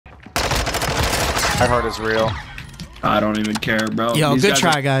My heart is real. I don't even care, bro. Yo, These good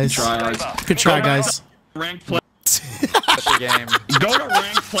try, guys. Good try, guys. Rank play. That's the game. Go to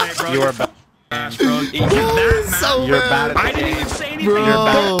rank play, bro. You are bad. Bro. You're bad at the I didn't game. even say anything.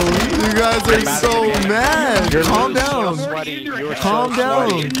 Bro, you guys are so mad. Calm down. Calm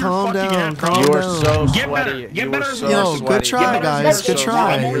down. Calm down. Calm You are down. so Get better. sweaty. Get You better. are so Yo, sweaty. good try, guys. Good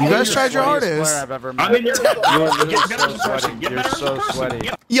try. You guys tried your hardest. I mean, you're You are literally so sweaty. You're so sweaty.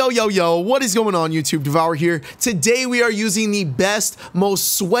 Yo, what is going on, YouTube? Devour here. Today we are using the best,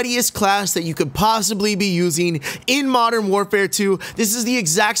 most sweatiest class that you could possibly be using in Modern Warfare 2. This is the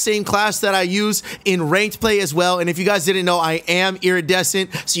exact same class that I use in ranked play as well. And if you guys didn't know, I am iridescent,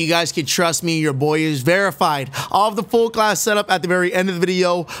 so you guys can trust me. Your boy is verified. I'll have the full class setup at the very end of the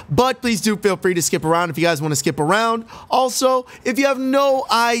video, but please do feel free to skip around if you guys want to skip around. Also, if you have no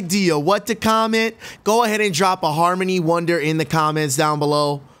idea what to comment, go ahead and drop a Harmony Wonder in the comments down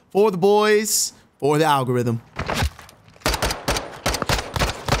below. For the boys, for the algorithm.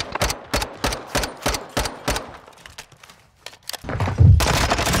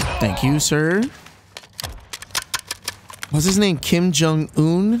 Thank you, sir. What's his name? Kim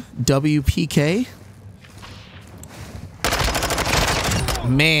Jong-un? WPK?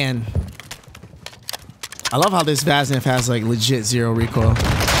 Man. I love how this Vaznev has like legit zero recoil.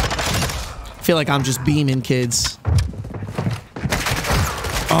 I feel like I'm just beaming kids.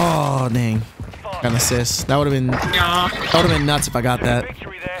 Oh, dang. Got an assist. That would have been nuts if I got that.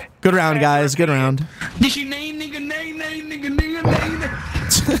 Good round, guys. Good round. Did she name nigga?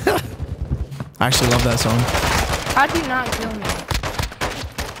 I actually love that song. How do you not kill me?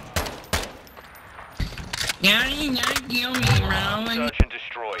 How do you not kill me, bro? Search and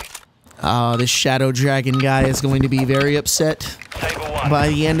destroy. Oh, this Shadow Dragon guy is going to be very upset by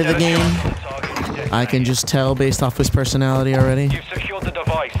the end of the game. I can just tell based off his personality already. You've secured the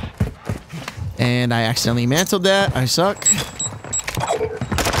device. And I accidentally mantled that. I suck.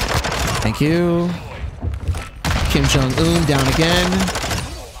 Thank you. Kim Jong-un down again.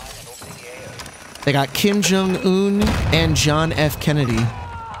 They got Kim Jong-un and John F. Kennedy.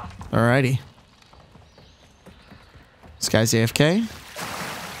 Alrighty. This guy's AFK.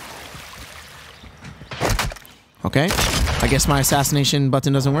 Okay. I guess my assassination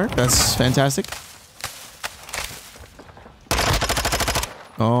button doesn't work. That's fantastic.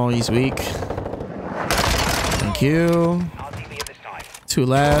 Oh, he's weak. Thank you. 2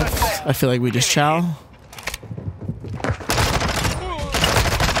 left. I feel like we just chow.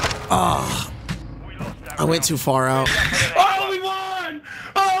 Oh, I went too far out. Oh, we won!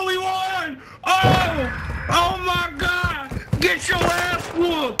 Oh, we won! Oh my God! Get your ass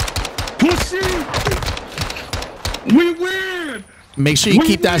whooped! Pussy! We win! Make sure you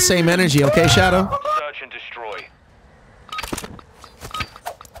keep that same energy, okay, Shadow? Search and destroy.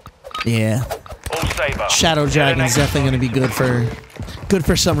 Yeah. All saber. Shadow Dragon's definitely gonna be good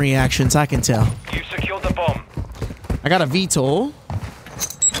for some reactions, I can tell. You secured the bomb. I got a VTOL.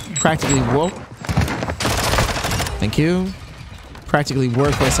 Practically Thank you. Practically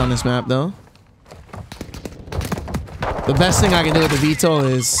worthless on this map though. The best thing I can do with the VTOL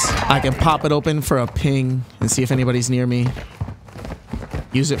is I can pop it open for a ping and see if anybody's near me.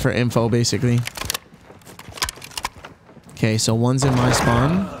 Use it for info basically. Okay, so one's in my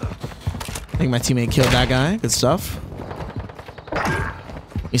spawn. I think my teammate killed that guy. Good stuff.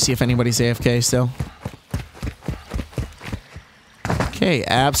 You see if anybody's AFK still. Okay,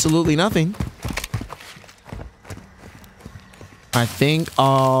 absolutely nothing. I think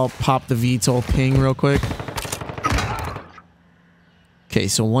I'll pop the VTOL ping real quick. Okay,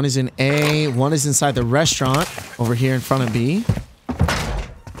 so one is in A, one is inside the restaurant over here in front of B.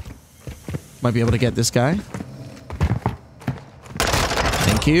 Might be able to get this guy.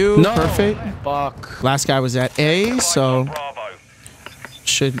 Thank you. No. Perfect. Fuck. Last guy was at A, so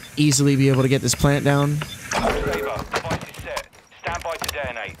should easily be able to get this plant down. Saber, device is set. Stand by to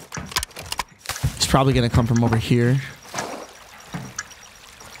detonate. He's probably going to come from over here.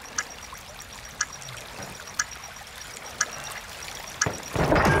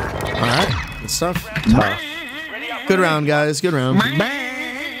 All right. Good stuff. Tough. Good round, guys. Good round.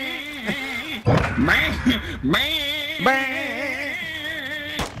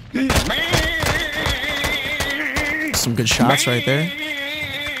 Some good shots right there.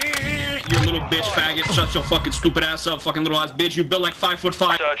 You little bitch faggot. Shut your fucking stupid ass up, fucking little ass bitch. You built like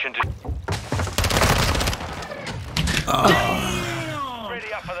 5'5". Search and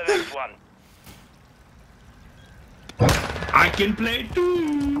ready up for the next one. I can play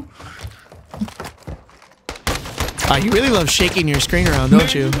too. You really love shaking your screen around,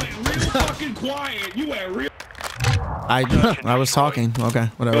 don't you? You were real fucking quiet. You were real. I was talking. Okay,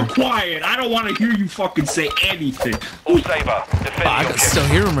 whatever. Go quiet. I don't want to hear you fucking say anything. All Saber, defend I the can objective. still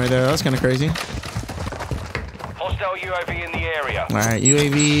hear him right there. That's kind of crazy. Hostile UAV in the area. All right,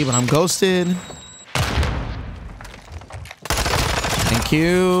 UAV, but I'm ghosted. Thank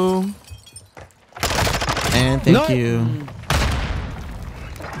you. And thank you.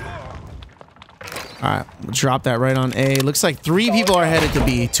 All right, we'll drop that right on A. Looks like 3 people are headed to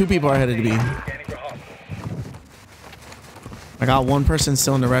B. 2 people are headed to B. I got 1 person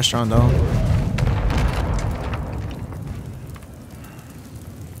still in the restaurant though.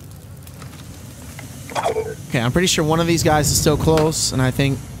 Okay, I'm pretty sure one of these guys is still close, and I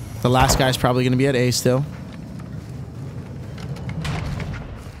think the last guy's probably going to be at A still.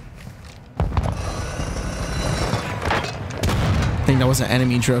 I think that was an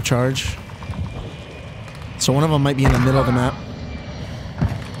enemy drill charge. So one of them might be in the middle of the map.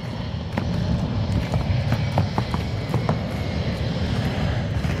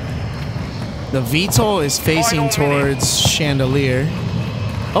 The VTOL is facing towards Chandelier.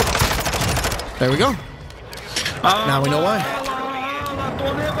 Oh, there we go. Now we know why.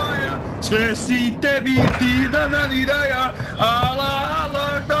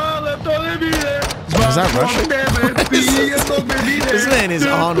 Is that Russian? This man is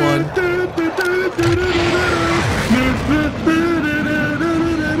on one.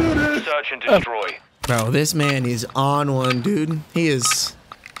 Search and destroy. Bro, this man is on one, dude. He is...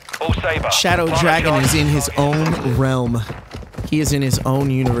 All Saber. Shadow Plant a Dragon charge. is in his own realm. He is in his own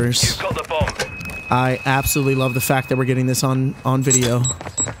universe. You've got the bomb. I absolutely love the fact that we're getting this on video.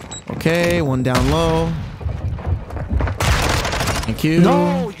 Okay, 1 down low. Thank you.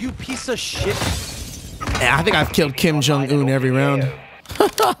 No, you piece of shit. Yeah, I think I've killed Kim Jong-un every round.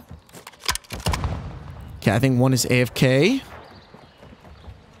 Okay, I think 1 is AFK.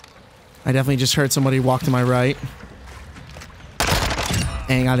 I definitely just heard somebody walk to my right.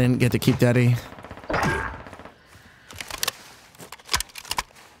 Dang, I didn't get to keep Daddy.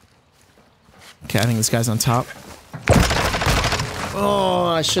 Okay, I think this guy's on top. Oh,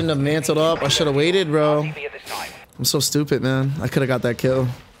 I shouldn't have mantled up. I should have waited, bro. I'm so stupid, man. I could have got that kill.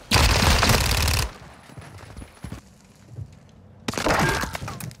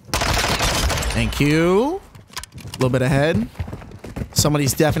 Thank you. A little bit ahead.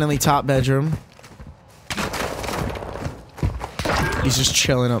 Somebody's definitely top bedroom. He's just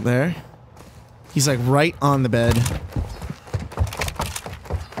chilling up there. He's like right on the bed.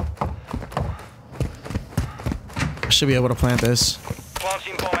 I should be able to plant this.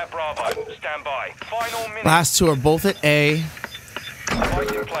 Planting bomb at Bravo. Stand by. Final minute. Last 2 are both at A.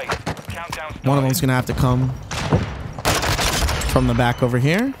 Device in place. Countdown One of them's started. gonna have to come from the back over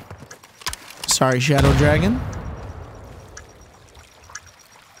here. Sorry, Shadow Dragon.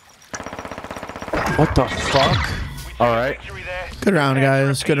 What the fuck? All right. Victory there. Good round,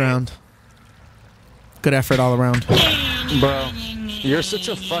 guys. Good round. Good effort all around. Bro, you're such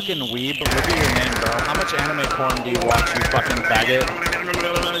a fucking weeb. Look at your name, bro. How much anime porn do you watch, you fucking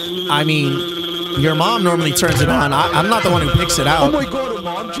faggot? I mean, your mom normally turns it on. I'm not the one who picks it out. Oh my god, a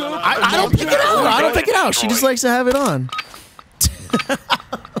mom joke? I don't pick it out. I don't pick it out. She just likes to have it on.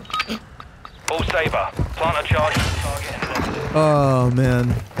 All Saber. Plant a charge. Target and lock it. Oh, man.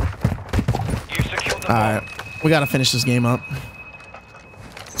 You secured the bomb. All right. We got to finish this game up.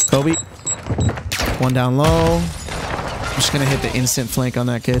 Kobe. 1 down low. I'm just going to hit the instant flank on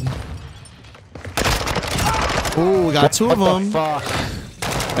that kid. Ooh, we got 2 of them. Fuck.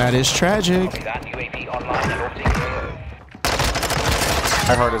 That is tragic.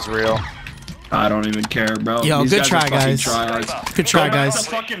 My heart is real. I don't even care, bro. Yo, These good guys try, are fucking guys. tryhards. Good try, Go back guys. to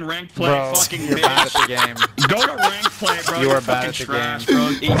fucking rank play, Bro, fucking you're bad at bitch. the game. Go to rank play, bro. You You're are bad fucking at the trash, game. bro.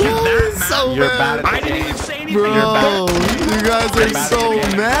 You're that mad. You're bad at I the didn't game. even say anything. Bro, You're bad. you guys You're are bad so at the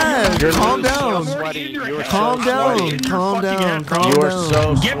game. mad. You're Calm so down. sweaty. You are Calm so down. sweaty. Calm down. Calm You are down.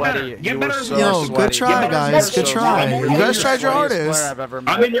 so Get better. sweaty. Get You better. are so Yo, sweaty. good try, guys. Good try. You guys tried your hardest. I've ever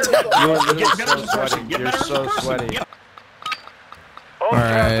met. I mean, you're You are literally get better so as a person. sweaty. Get You're better as a so person. sweaty. Yeah. All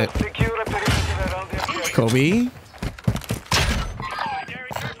right. Secure a perimeter around the objective. Kobe.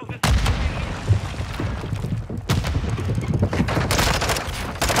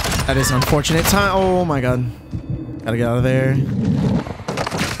 That is unfortunate time. Oh my god. Gotta get out of there.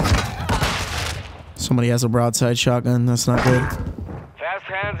 Somebody has a broadside shotgun. That's not good. Fast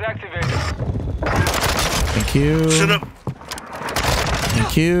hands activated. Thank you. Shut up.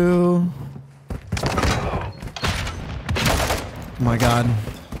 Thank you. Oh my god.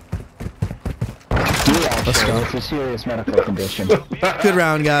 Let's go. It's a serious medical condition. Good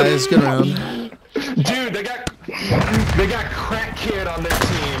round, guys. Good round. Dude, they got crack kid on their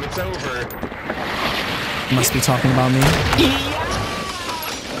team. It's over. Must be talking about me.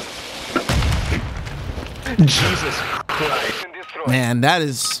 Jesus Christ. Man, that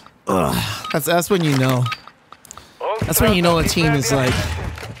is... That's when you know. That's when you know a team is like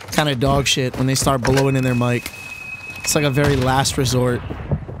kind of dog shit, when they start blowing in their mic. It's like a very last resort.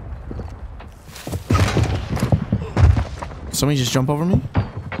 Somebody just jump over me?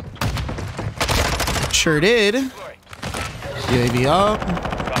 Sure did. UAV up.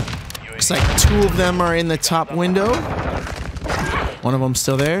 Looks like 2 of them are in the top window. One of them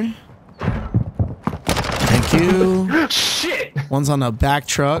still there. Thank you. Shit. One's on the back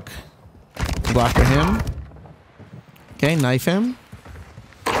truck. Block for him. Okay, knife him.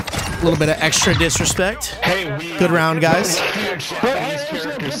 A little bit of extra disrespect. Hey, good round, guys. Hey,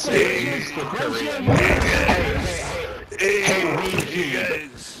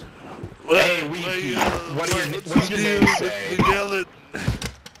 what do your name say?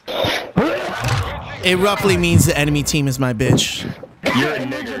 It roughly means the enemy team is my bitch. You're a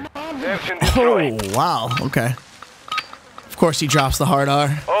nigger. Oh, wow. Okay. Of course he drops the hard R.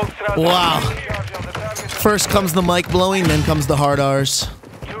 Wow. First comes the mic blowing, then comes the hard R's.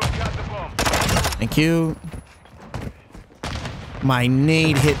 Thank you. My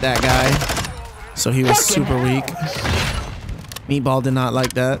nade hit that guy, so he was super weak. Meatball did not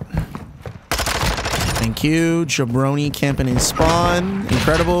like that. Thank you. Jabroni camping in spawn.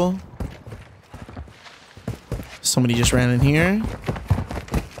 Incredible. Somebody just ran in here.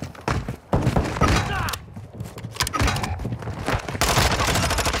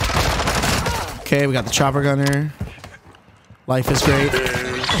 Okay, we got the chopper gunner. Life is great.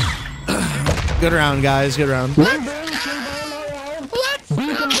 Good round, guys. Good round.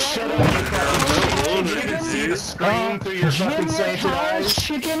 Scream through your fucking sacred eyes.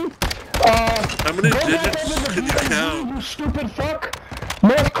 Chicken. How many digits can you count? You stupid fuck.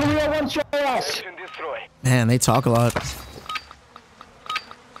 North Korea wants your ass. Man, they talk a lot.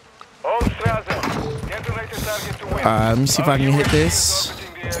 Let me see if I can hit this.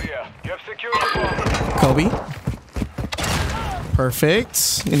 Kobe.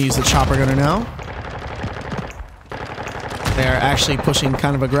 Perfect. Gonna use the chopper gunner now. They are actually pushing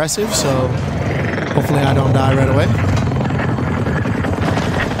kind of aggressive, so hopefully I don't die right away.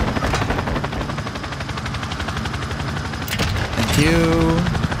 Thank you.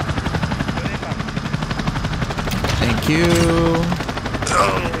 Thank you.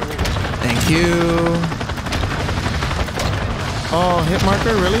 Thank you. Oh, hit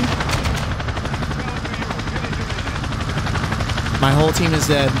marker, really? My whole team is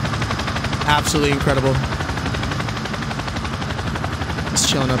dead. Absolutely incredible. Just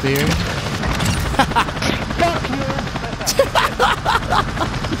chilling up here.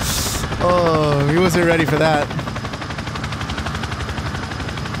 Oh, he wasn't ready for that.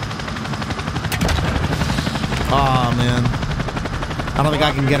 Oh, man. I don't think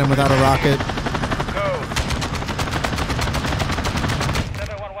I can get him without a rocket.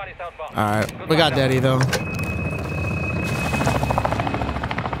 Alright, we got Daddy, though.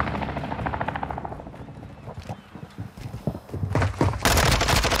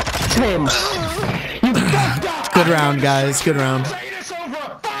 Good round, guys. Good round.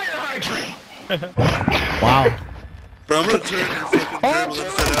 Wow. Bro, I'm gonna turn your fucking dribble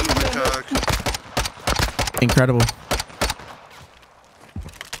inside out of my cock. Incredible.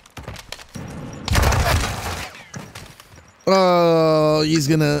 Oh, he's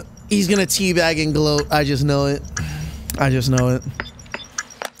gonna teabag and gloat. I just know it. I just know it.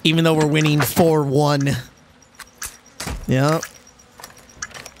 Even though we're winning 4-1. Yep.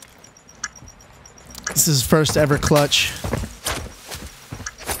 This is his first ever clutch.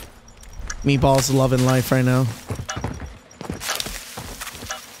 Meatball's loving life right now.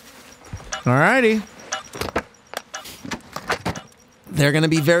 Alrighty. They're gonna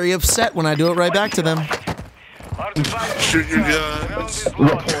be very upset when I do it right back to them. Shoot your guns.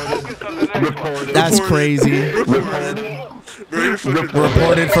 Reported. That's crazy.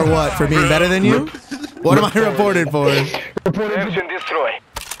 Reported for what? For being better than you? What am I reported for?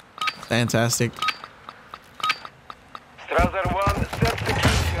 Fantastic.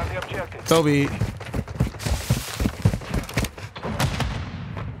 Kobe.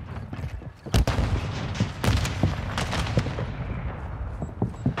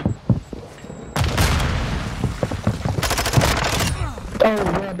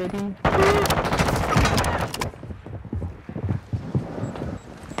 Oh, yeah, baby.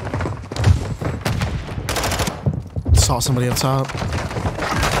 Saw somebody up top.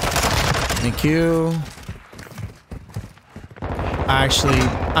 Thank you. Actually,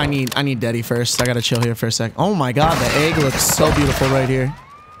 I need Daddy first. I gotta chill here for a sec. Oh my god, the egg looks so beautiful right here.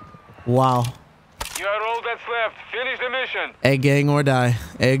 Wow. You are all all that's left. Finish the mission. Egg gang or die.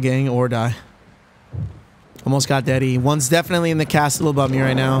 Egg gang or die. Almost got that E. One's definitely in the castle above me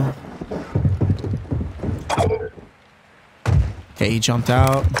right now. Okay, he jumped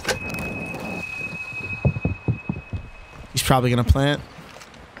out. He's probably gonna plant.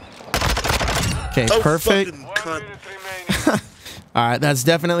 Okay, perfect. Alright, that's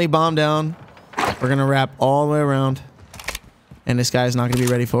definitely bomb down. We're gonna wrap all the way around. And this guy's not gonna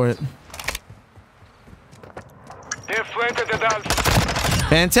be ready for it.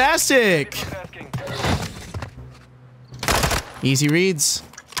 Fantastic! Easy reads.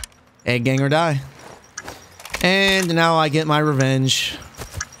 Egg gang or die. And now I get my revenge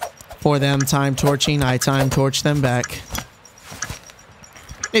for them time torching. I time torch them back.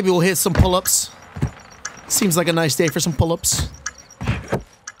 Maybe we'll hit some pull-ups. Seems like a nice day for some pull-ups.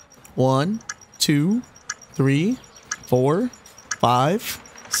 1, 2, 3, 4, 5,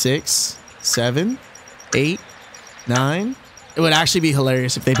 6, 7, 8, 9. It would actually be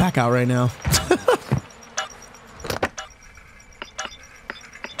hilarious if they back out right now.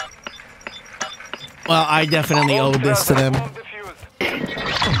 Well, I definitely owe this to them.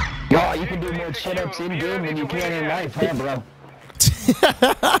 Yo, you can do more chin-ups in game than you can in life, huh, bro?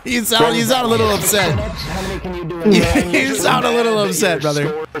 you sound a little upset. How many can you do in game? You sound a little upset,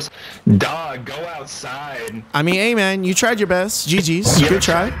 brother. Dog, go outside. I mean, hey man, you tried your best. GG's. Good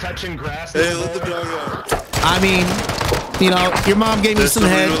try. Touching grass. Hey, let the dog out. I mean, you know, your mom gave me some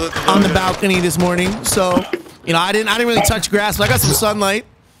head on the balcony this morning, so you know, I didn't really touch grass, but I got some sunlight.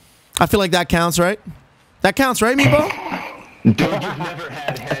 I feel like that counts, right? That counts, right, Meebo? Dude, you've never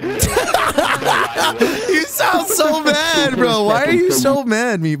had head. You sound so mad, bro. Why are you so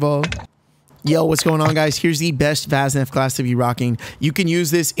mad, Meebo? Yo, what's going on, guys? Here's the best Vaznev class to be rocking. You can use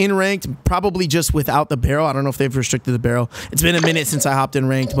this in ranked, probably just without the barrel. I don't know if they've restricted the barrel. It's been a minute since I hopped in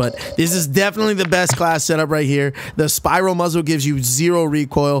ranked, but this is definitely the best class setup right here. The spiral muzzle gives you 0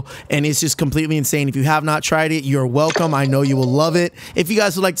 recoil, and it's just completely insane. If you have not tried it, you're welcome. I know you will love it. If you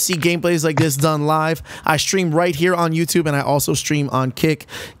guys would like to see gameplays like this done live, I stream right here on YouTube, and I also stream on Kick.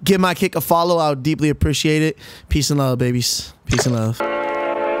 Give my Kick a follow. I would deeply appreciate it. Peace and love, babies. Peace and love.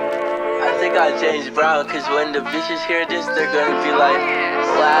 I think I changed brown, cause when the bitches hear this, they're gonna be like,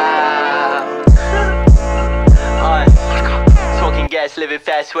 wow. Smoking gas, living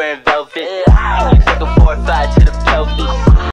fast, wearing velvet. Looks like a 4 or 5 to the pelvis.